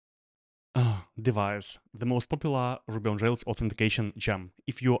Devise, the most popular Ruby on Rails authentication gem.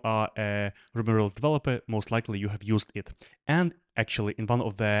 If you are a Ruby on Rails developer, most likely you have used it. And actually, in one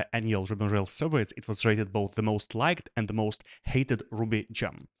of the annual Ruby on Rails surveys, it was rated both the most liked and the most hated Ruby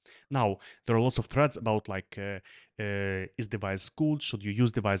gem. Now, there are lots of threads about is Devise good? Should you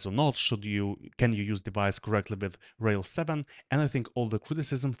use Devise or not? Can you use Devise correctly with Rails 7? And I think all the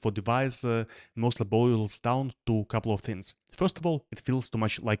criticism for Devise mostly boils down to a couple of things. First of all, it feels too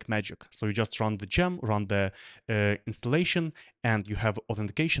much like magic. So you just run the gem, run the installation, and you have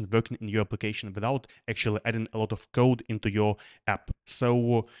authentication working in your application without actually adding a lot of code into your app.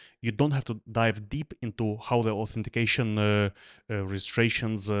 So you don't have to dive deep into how the authentication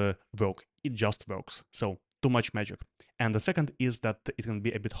registrations work. It just works. So too much magic. And the second is that it can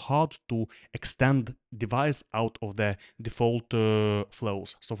be a bit hard to extend Devise out of the default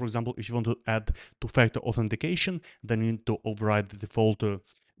flows. So for example, if you want to add two-factor authentication, then you need to override the default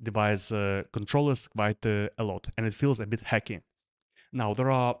Devise controllers quite a lot, and it feels a bit hacky. Now,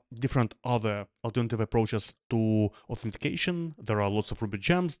 there are different other alternative approaches to authentication. There are lots of Ruby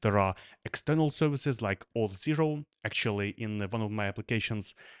gems. There are external services like Auth0. Actually, in one of my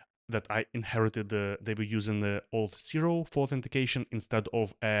applications that I inherited, they were using the Auth0 for authentication instead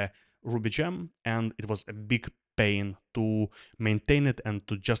of a Ruby gem, and it was a big pain to maintain it and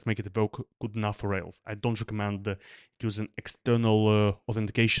to just make it work good enough for Rails. I don't recommend using external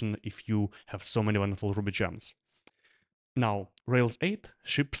authentication if you have so many wonderful Ruby gems. Now, Rails 8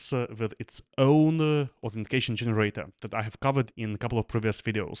 ships with its own authentication generator that I have covered in a couple of previous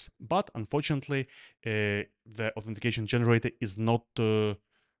videos. But unfortunately, the authentication generator is not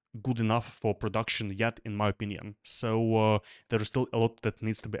good enough for production yet, in my opinion. So there is still a lot that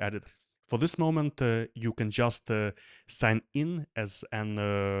needs to be added. For this moment, you can just sign in as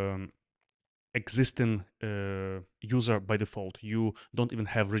an existing user by default. You don't even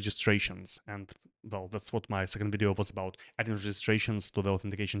have registrations. And well, that's what my second video was about, adding registrations to the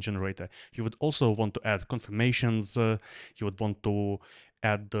authentication generator. You would also want to add confirmations. You would want to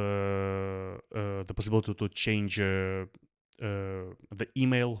add the possibility to change the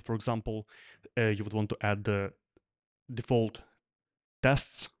email, for example. You would want to add the default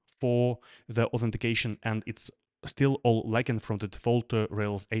tests for the authentication, and it's still all lacking from the default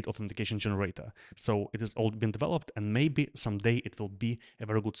Rails 8 authentication generator. So it has all been developed, and maybe someday it will be a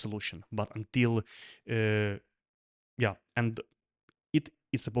very good solution. But until, yeah, and it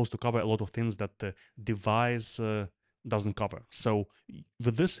is supposed to cover a lot of things that the Devise doesn't cover. So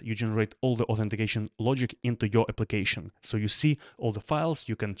with this, you generate all the authentication logic into your application. So you see all the files,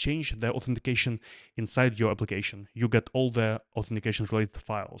 you can change the authentication inside your application. You get all the authentication related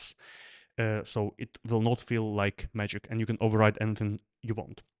files. So it will not feel like magic, and you can override anything you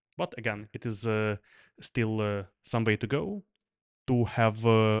want. But again, it is still some way to go to have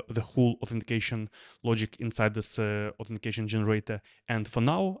the whole authentication logic inside this authentication generator. And for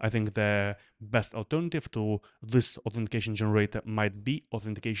now, I think the best alternative to this authentication generator might be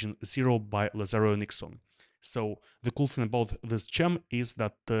Authentication-Zero by Lazaro and Nixon. So the cool thing about this gem is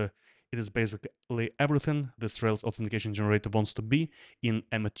that it is basically everything this Rails authentication generator wants to be in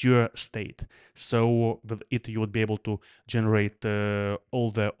a mature state. So with it, you would be able to generate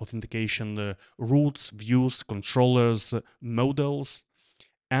all the authentication routes, views, controllers, models.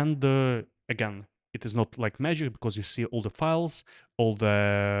 And again, it is not like magic because you see all the files, all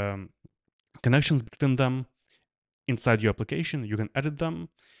the connections between them inside your application. You can edit them.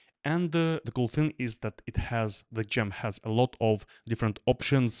 And the cool thing is that the gem has a lot of different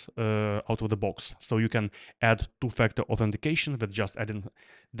options out of the box. So you can add two-factor authentication with just adding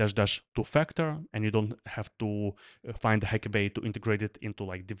 -- two-factor, and you don't have to find a hacky way to integrate it into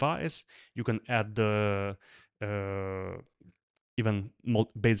like Devise. You can add the even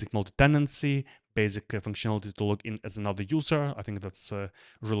basic multi-tenancy, basic functionality to log in as another user. I think that's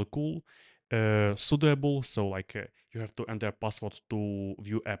really cool. Sudoable, so like you have to enter a password to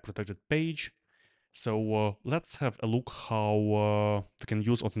view a protected page. So let's have a look how we can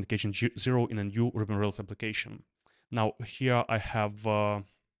use Authentication-Zero in a new Ruby on Rails application. Now here I have a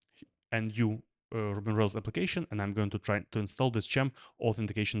new Ruby on Rails application, and I'm going to try to install this gem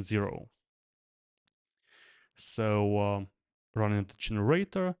Authentication-Zero. So running the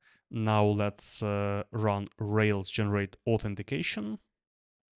generator. Now let's run Rails generate authentication.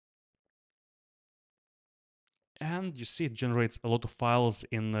 And you see it generates a lot of files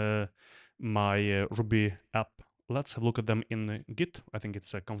in my Ruby app. Let's have a look at them in Git. I think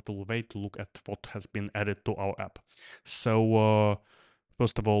it's a comfortable way to look at what has been added to our app. So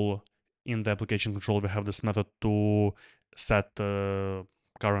first of all, in the application control, we have this method to set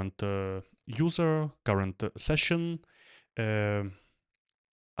current user, current session.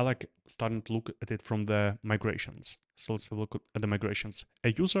 I like starting to look at it from the migrations. So let's have a look at the migrations.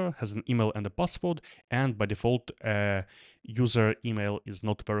 A user has an email and a password, and by default, a user email is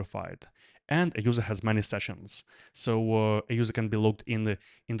not verified. And a user has many sessions. So a user can be logged in the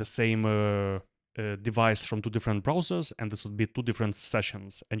same device from two different browsers, and this would be two different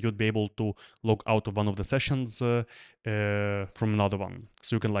sessions. And you'd be able to log out of one of the sessions from another one.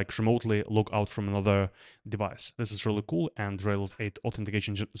 So you can like remotely log out from another device. This is really cool, and Rails 8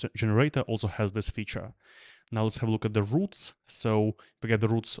 Authentication Generator also has this feature. Now let's have a look at the routes. So we get the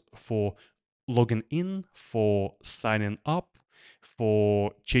routes for logging in, for signing up,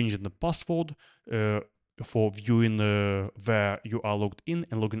 for changing the password, for viewing where you are logged in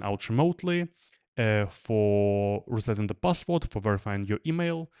and logging out remotely, for resetting the password, for verifying your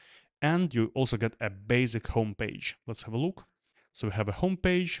email, and you also get a basic home page. Let's have a look. So we have a home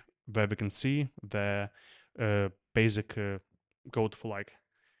page where we can see the basic code for like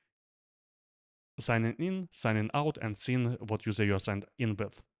signing in, signing out, and seeing what user you're signed in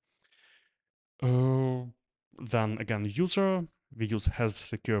with. Then again, user, we use has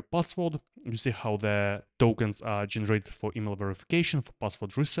secure password. You see how the tokens are generated for email verification, for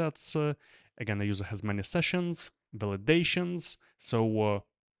password resets. Again, the user has many sessions, validations. So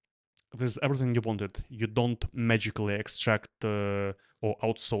this is everything you wanted. You don't magically extract or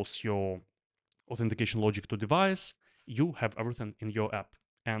outsource your authentication logic to Devise. You have everything in your app.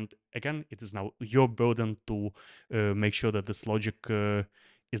 And again, it is now your burden to make sure that this logic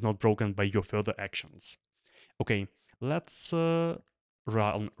is not broken by your further actions. Okay, let's run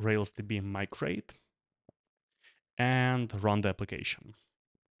RailsDB migrate and run the application.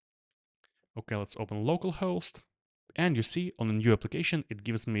 Okay, let's open localhost. And you see on a new application, it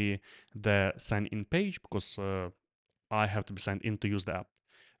gives me the sign in page because I have to be signed in to use the app.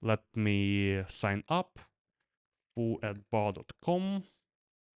 Let me sign up foo@bar.com.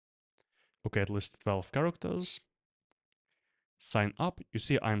 Okay, at least 12 characters. Sign up. You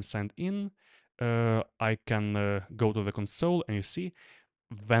see I'm signed in. I can go to the console and you see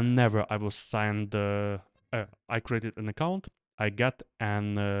whenever I was signed, I created an account, I get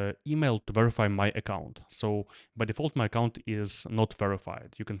an email to verify my account. So by default, my account is not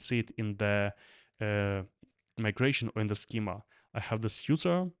verified. You can see it in the migration or in the schema. I have this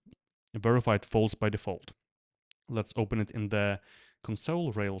user verified false by default. Let's open it in the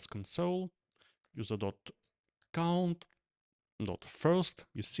console, Rails console, user.count.first,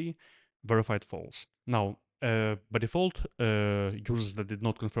 you see, verified false. Now, by default, users that did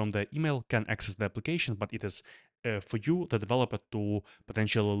not confirm their email can access the application, but it is for you, the developer, to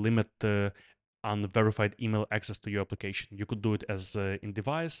potentially limit unverified email access to your application. You could do it as in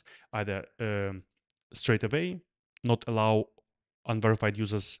Devise, either straight away, not allow unverified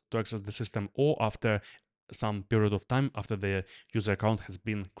users to access the system, or after some period of time after the user account has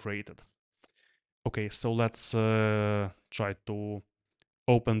been created. Okay, so let's try to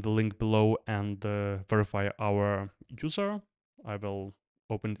open the link below and verify our user. I will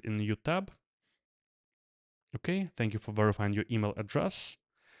open it in a new tab. Okay, thank you for verifying your email address.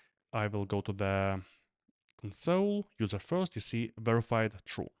 I will go to the console, user first, you see verified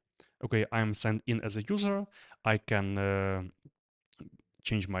true. Okay, I'm signed in as a user. I can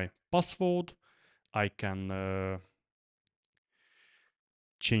change my password. I can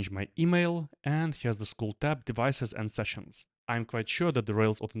change my email, and here's the school tab, devices and sessions. I'm quite sure that the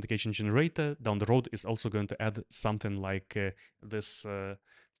Rails authentication generator down the road is also going to add something like this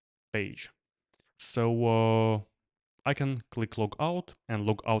page. So I can click log out and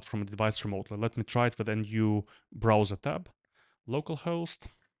log out from the device remotely. Let me try it with a new browser tab, localhost.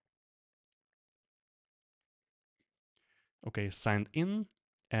 Okay, signed in.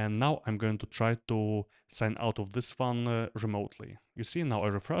 And now I'm going to try to sign out of this one remotely. You see, now I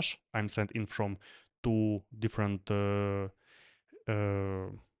refresh. I'm signed in from two different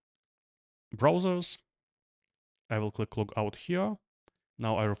browsers. I will click log out here.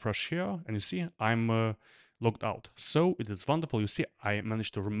 Now I refresh here and you see I'm logged out. So it is wonderful. You see I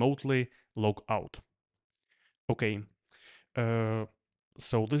managed to remotely log out. Okay.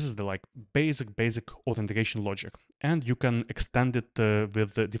 So this is the like basic authentication logic, and you can extend it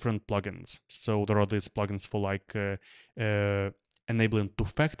with different plugins. So there are these plugins for like enabling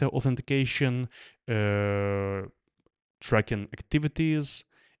two-factor authentication, tracking activities,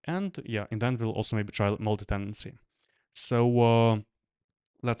 and yeah, and then we'll also maybe try multi-tenancy. So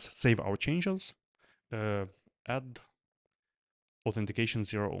let's save our changes. Add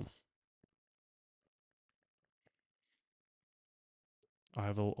Authentication-Zero.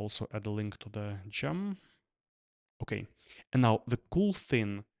 I will also add a link to the gem. Okay, and now the cool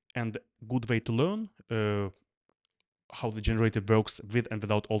thing and good way to learn how the generator works with and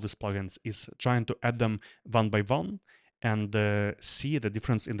without all these plugins is trying to add them one by one and see the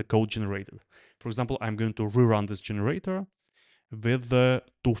difference in the code generated. For example, I'm going to rerun this generator with the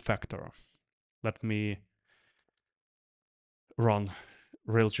two-factor. Let me run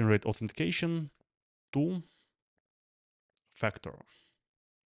Rails generate authentication two-factor.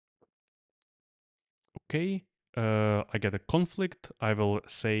 Okay, I get a conflict. I will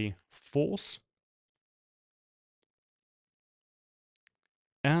say false.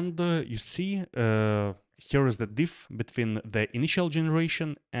 And you see, here is the diff between the initial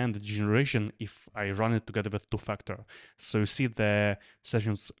generation and the generation if I run it together with two-factor. So you see the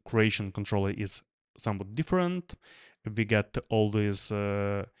sessions creation controller is somewhat different. We get all these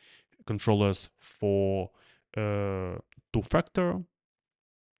controllers for two-factor.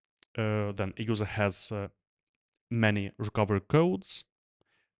 Then a user has many recovery codes,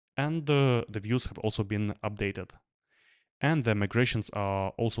 and the views have also been updated. And the migrations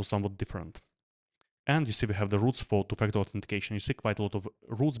are also somewhat different. And you see we have the roots for two-factor authentication. You see quite a lot of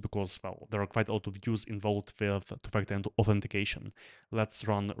roots because, well, there are quite a lot of views involved with two-factor authentication. Let's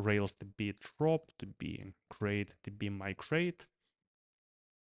run Rails db drop, db create, db migrate.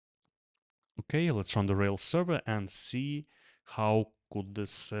 Okay, let's run the Rails server and see how could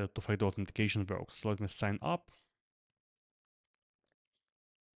this two-factor authentication work. So let me sign up.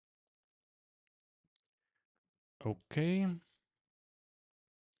 Okay.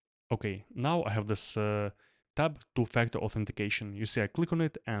 Okay, now I have this tab, two-factor authentication. You see I click on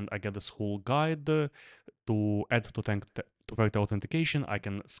it and I get this whole guide to add two-factor authentication. I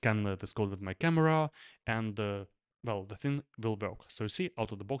can scan this code with my camera and, well, the thing will work. So you see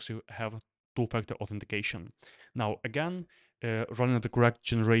out of the box you have two-factor authentication. Now again, running the correct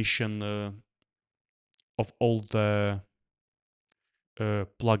generation of all the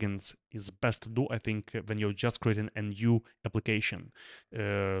plugins is best to do, I think, when you're just creating a new application.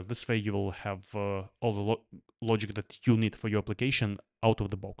 This way you will have all the logic that you need for your application out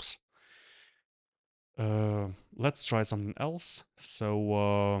of the box. Let's try something else.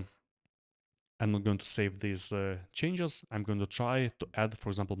 So I'm not going to save these changes. I'm going to try to add, for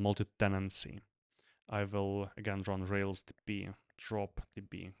example, multi-tenancy. I will again run Rails db drop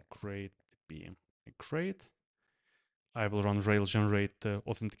db create db create. I will run Rails generate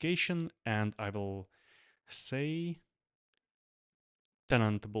authentication and I will say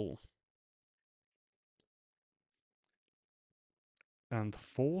tenantable and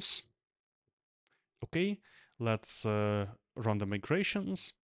false. Okay, let's run the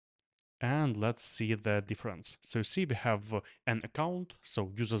migrations and let's see the difference. So see we have an account,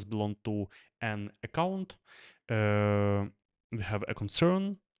 so users belong to an account. We have a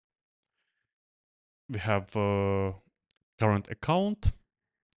concern. We have current account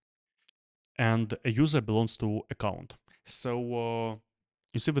and a user belongs to account. So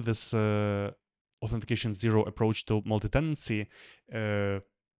you see with this Authentication-Zero approach to multi-tenancy,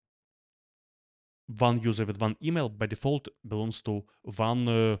 one user with one email by default belongs to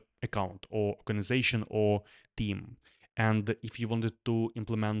one account or organization or team. And if you wanted to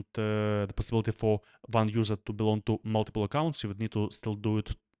implement the possibility for one user to belong to multiple accounts, you would need to still do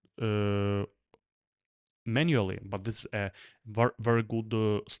it manually, but this is a very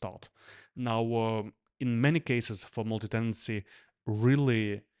good start. Now, in many cases for multi-tenancy,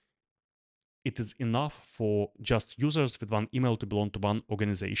 really it is enough for just users with one email to belong to one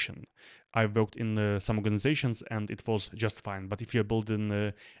organization. I've worked in some organizations and it was just fine. But if you're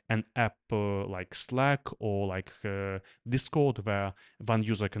building an app like Slack or like Discord, where one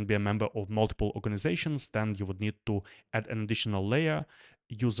user can be a member of multiple organizations, then you would need to add an additional layer.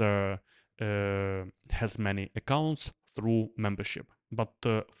 User has many accounts through membership. But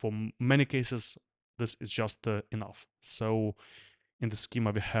for many cases, this is just enough. So in the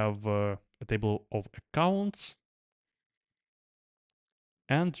schema, we have a table of accounts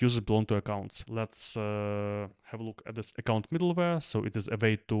and users belong to accounts. Let's have a look at this account middleware. So it is a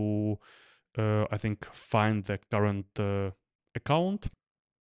way to, I think, find the current account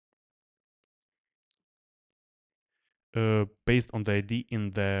based on the ID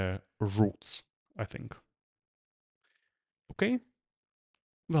in the roots, I think. Okay.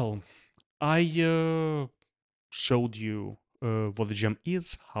 Well, I showed you what the gem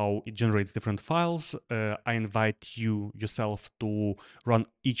is, how it generates different files. I invite you yourself to run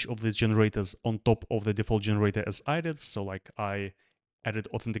each of these generators on top of the default generator as I did. So like I added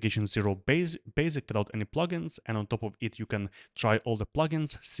Authentication-Zero basic without any plugins, and on top of it you can try all the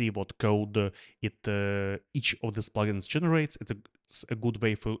plugins, see what code each of these plugins generates. It's a good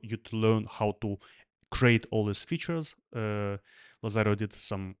way for you to learn how to create all these features. Lazaro did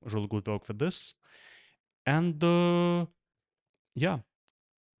some really good work with this. And yeah,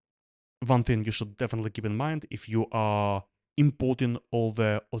 one thing you should definitely keep in mind if you are importing all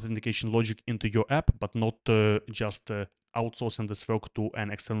the authentication logic into your app, but not just outsourcing this work to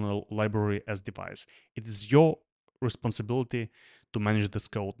an external library as Devise. It is your responsibility to manage this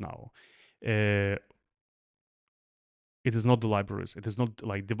code now. It is not the libraries. It is not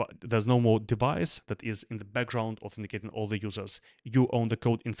like there's no more device that is in the background authenticating all the users. You own the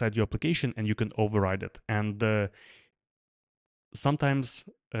code inside your application and you can override it. And sometimes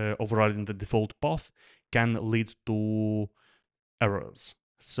overriding the default path can lead to errors.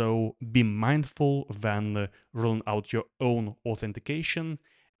 So be mindful when rolling out your own authentication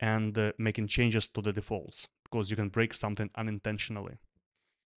and making changes to the defaults, because you can break something unintentionally.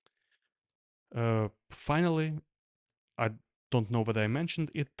 Finally, I don't know whether I mentioned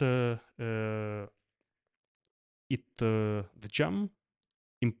it. The gem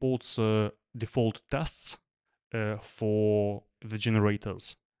imports default tests for the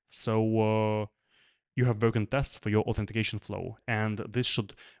generators. So you have broken tests for your authentication flow, and this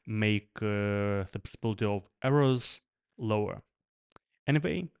should make the possibility of errors lower.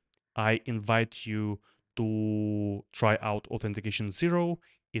 Anyway, I invite you to try out Authentication-Zero.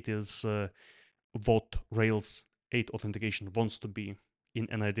 It is what Rails 8 authentication wants to be in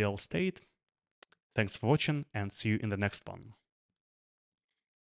an ideal state. Thanks for watching and see you in the next one.